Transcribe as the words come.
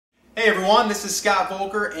Hey everyone, this is Scott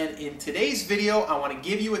Volker, and in today's video I want to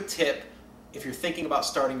give you a tip if you're thinking about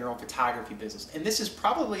starting your own photography business. And this is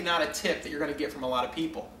probably not a tip that you're going to get from a lot of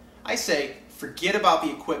people. I say forget about the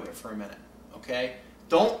equipment for a minute, okay?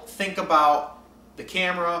 Don't think about the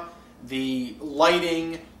camera, the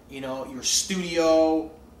lighting, your studio,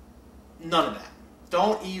 none of that.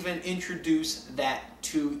 Don't even introduce that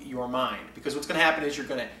to your mind, because what's going to happen is you're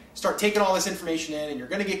going to start taking all this information in and you're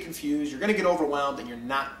going to get confused, you're going to get overwhelmed, and you're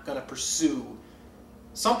not going to pursue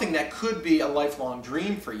something that could be a lifelong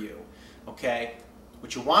dream for you, okay?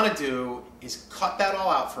 What you want to do is cut that all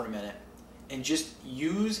out for a minute and just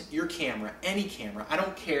use your camera, any camera. I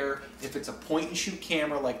don't care if it's a point and shoot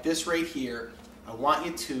camera like this right here. I want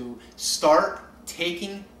you to start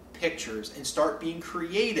taking pictures and start being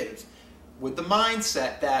creative with the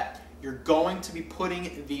mindset that you're going to be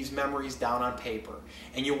putting these memories down on paper.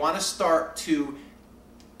 And you want to start to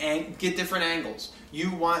get different angles. You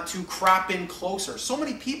want to crop in closer. So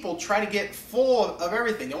many people try to get full of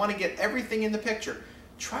everything. They want to get everything in the picture.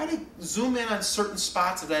 Try to zoom in on certain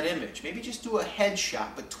spots of that image. Maybe just do a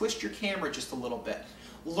headshot, but twist your camera just a little bit.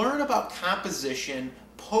 Learn about composition,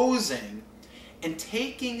 posing, and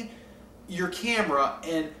taking your camera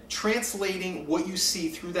and translating what you see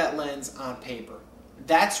through that lens on paper.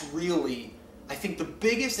 That's really, I think, the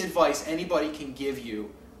biggest advice anybody can give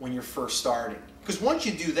you when you're first starting. Because once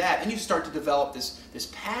you do that, and you start to develop this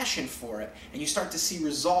passion for it, and you start to see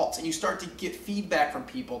results, and you start to get feedback from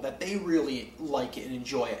people that they really like it and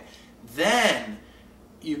enjoy it, then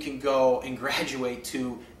you can go and graduate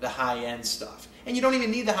to the high-end stuff. And you don't even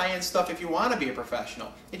need the high-end stuff if you want to be a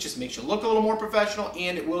professional. It just makes you look a little more professional,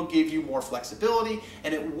 and it will give you more flexibility,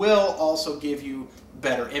 and it will also give you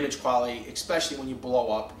better image quality, especially when you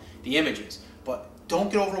blow up the images. But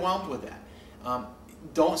don't get overwhelmed with that.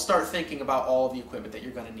 Don't start thinking about all of the equipment that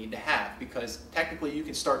you're going to need to have, because technically you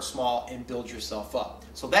can start small and build yourself up.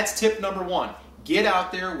 So that's tip number one. Get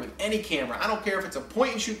out there with any camera. I don't care if it's a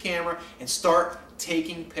point and shoot camera, and start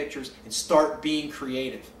taking pictures and start being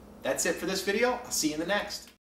creative. That's it for this video. I'll see you in the next.